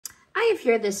have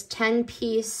here this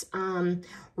 10-piece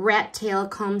rat tail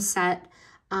comb set.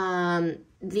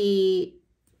 The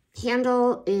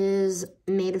handle is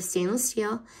made of stainless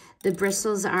steel. The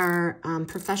bristles are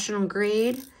professional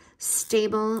grade,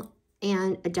 stable,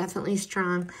 and definitely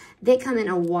strong. They come in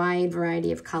a wide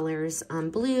variety of colors: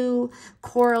 blue,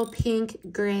 coral pink,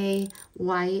 gray,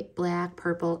 white, black,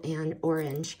 purple, and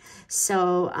orange.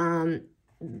 So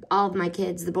all of my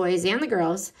kids, the boys and the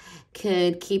girls,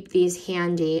 could keep these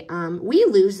handy. We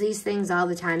lose these things all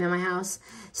the time in my house,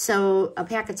 so a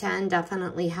pack of 10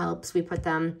 definitely helps. We put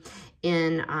them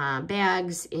in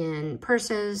bags, in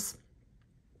purses.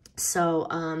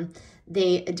 So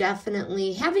they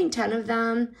definitely, having 10 of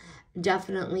them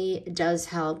definitely does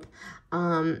help.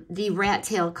 The rat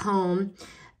tail comb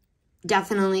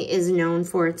definitely is known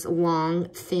for its long,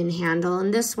 thin handle,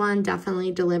 and this one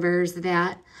definitely delivers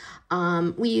that.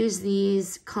 We use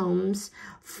these combs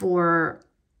for,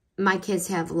 my kids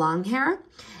have long hair,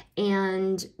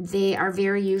 and they are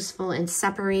very useful in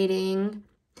separating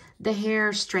the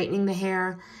hair, straightening the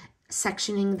hair,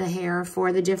 sectioning the hair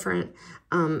for the different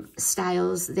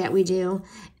styles that we do.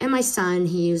 And my son,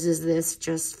 he uses this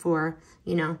just for,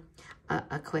 you know,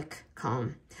 a quick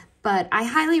comb. But I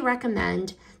highly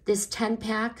recommend this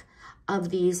 10-pack of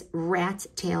these rat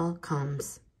tail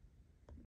combs.